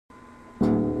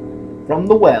From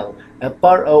the well,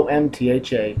 Fromthawell.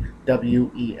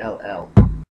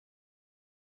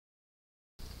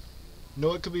 Know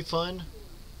what could be fun?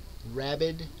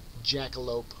 Rabid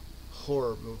Jackalope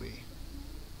horror movie.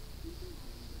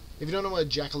 If you don't know what a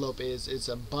jackalope is, it's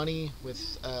a bunny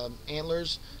with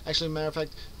antlers. Actually, matter of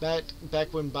fact,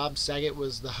 back when Bob Saget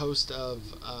was the host of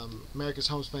America's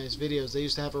Home's Funniest Videos, they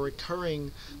used to have a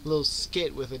recurring little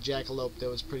skit with a jackalope that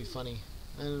was pretty funny.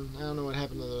 I don't know what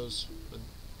happened to those, but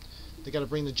they got to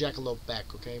bring the jackalope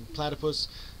back. Okay, platypus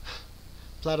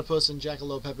and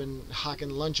jackalope have been hawking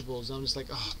Lunchables. I'm just like,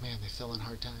 oh man, they fell on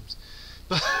hard times.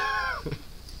 But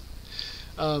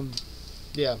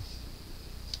yeah,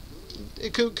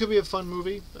 it could be a fun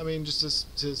movie. I mean,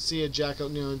 just to see a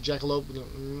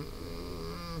jackalope,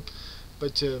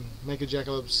 but to make a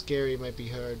jackalope scary might be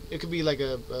hard. It could be like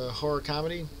a horror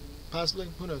comedy, possibly.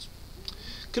 Who knows?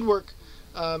 Could work.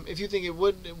 If you think it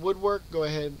would work, go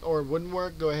ahead, or it wouldn't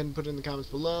work, go ahead and put it in the comments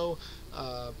below.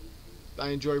 I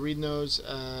enjoy reading those.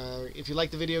 If you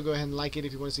like the video, go ahead and like it.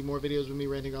 If you want to see more videos with me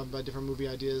ranting off about different movie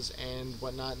ideas and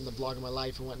whatnot, and the vlog of my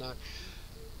life and whatnot,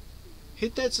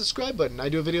 hit that subscribe button. I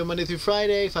do a video Monday through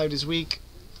Friday, 5 days a week.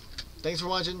 Thanks for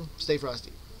watching. Stay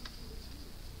frosty.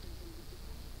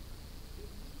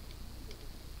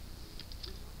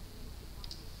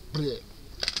 Blech.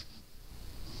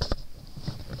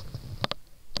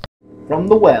 From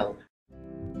the well,